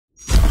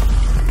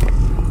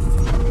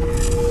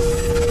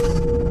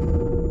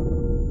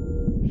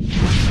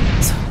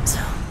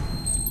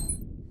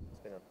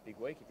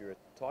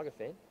Tiger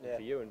fan,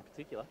 for you in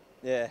particular.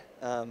 Yeah,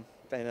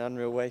 been an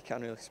unreal week,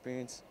 unreal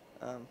experience.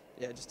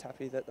 Yeah, just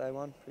happy that they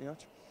won, pretty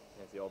much.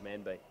 How's the old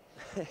man be?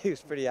 He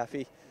was pretty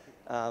happy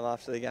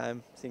after the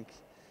game. I think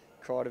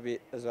cried a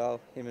bit as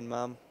well, him and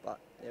Mum, but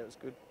yeah, it was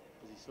good.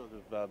 Was he sort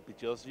of a bit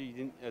jealous of you? You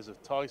didn't, as a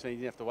Tigers fan, you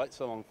didn't have to wait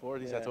so long for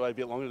it. He's had to wait a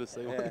bit longer to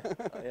see one.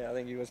 Yeah, I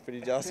think he was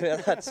pretty jealous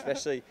about that,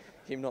 especially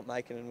him not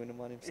making and winning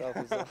one himself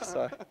as well.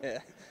 So, yeah.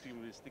 Do you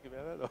want me to stick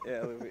about that? Or?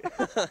 Yeah, a little bit.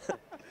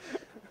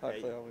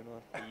 Hopefully I'll win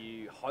one. Are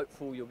you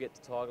hopeful you'll get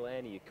to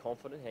Tigerland? Are you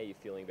confident? How are you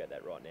feeling about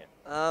that right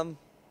now?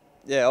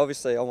 Yeah,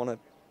 obviously I want to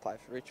play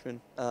for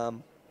Richmond,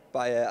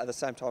 but yeah, at the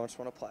same time I just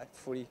want to play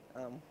footy.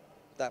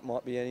 That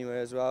might be anywhere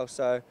as well,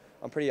 so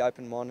I'm pretty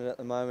open-minded at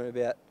the moment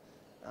about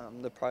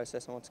the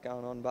process and what's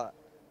going on, but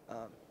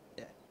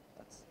yeah,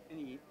 that's...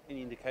 Any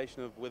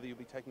indication of whether you'll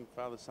be taking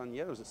father-son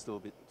yet, or is it still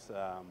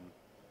a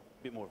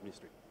bit more of a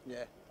mystery?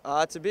 Yeah,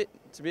 it's a bit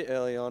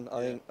early on.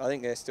 I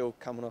think they're still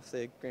coming off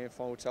their grand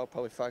final, which I'll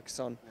probably focus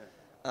on.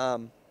 Yeah.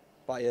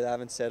 But yeah, they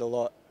haven't said a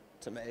lot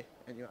to me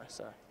anyway.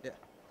 So yeah.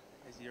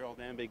 Has your old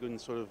man been good in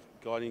sort of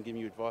guiding,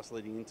 giving you advice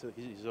leading into?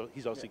 He's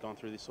obviously gone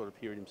through this sort of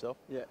period himself.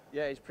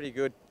 Yeah, he's pretty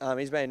good.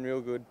 He's been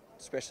real good,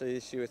 especially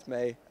this year with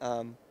me,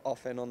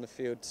 off and on the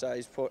field. So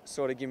he's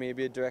sort of given me a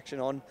bit of direction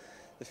on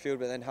the field,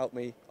 but then helped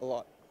me a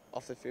lot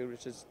off the field,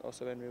 which has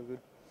also been real good.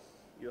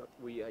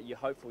 You're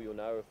hopeful you'll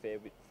know a fair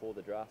bit before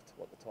the draft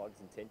what the Tigers'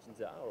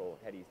 intentions are, or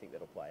how do you think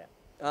that'll play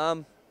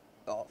out?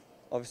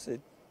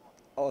 Obviously,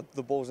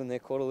 the ball's in their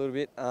court a little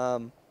bit.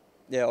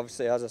 Yeah,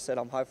 obviously, as I said,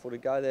 I'm hopeful to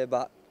go there,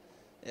 but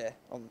yeah,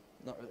 I'm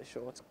not really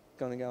sure what's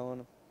going to go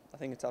on. I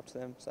think it's up to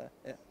them, so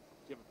yeah. Do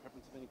you have a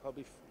preference of any club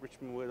if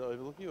Richmond were to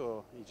overlook you, or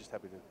are you just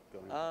happy to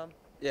go in?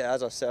 Yeah,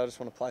 as I said, I just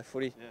want to play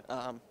footy.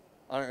 Yeah.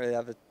 I don't really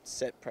have a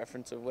set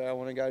preference of where I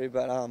want to go to,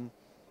 but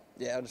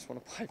yeah, I just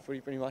want to play footy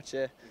pretty much,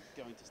 yeah.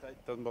 Going to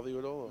state doesn't bother you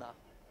at all? No,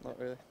 not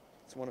really.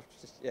 Just want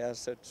to, as I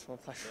said, just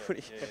want to play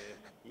footy.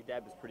 Your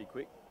dad was pretty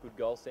quick, good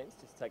goal sense.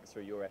 Just take us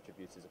through your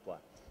attributes as a player.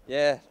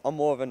 Yeah, I'm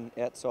more of an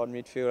outside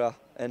midfielder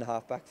and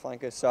half-back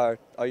flanker, so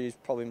I use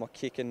probably my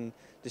kick and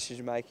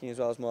decision-making as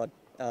well as my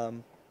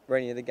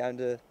reading of the game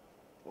to,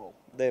 well,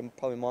 they're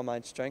probably my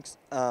main strengths.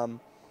 Yeah,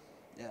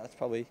 that's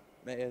probably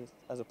me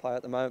as a player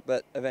at the moment,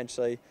 but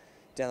eventually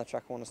down the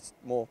track I want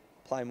to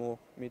play more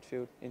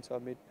midfield,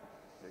 inside mid.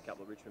 There are a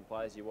couple of Richmond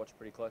players you watch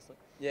pretty closely?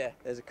 Yeah,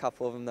 there's a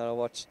couple of them that I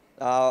watch.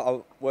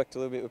 I worked a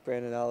little bit with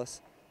Brandon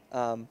Ellis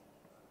and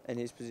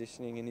his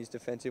positioning and his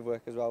defensive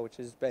work as well, which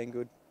has been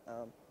good.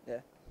 Yeah.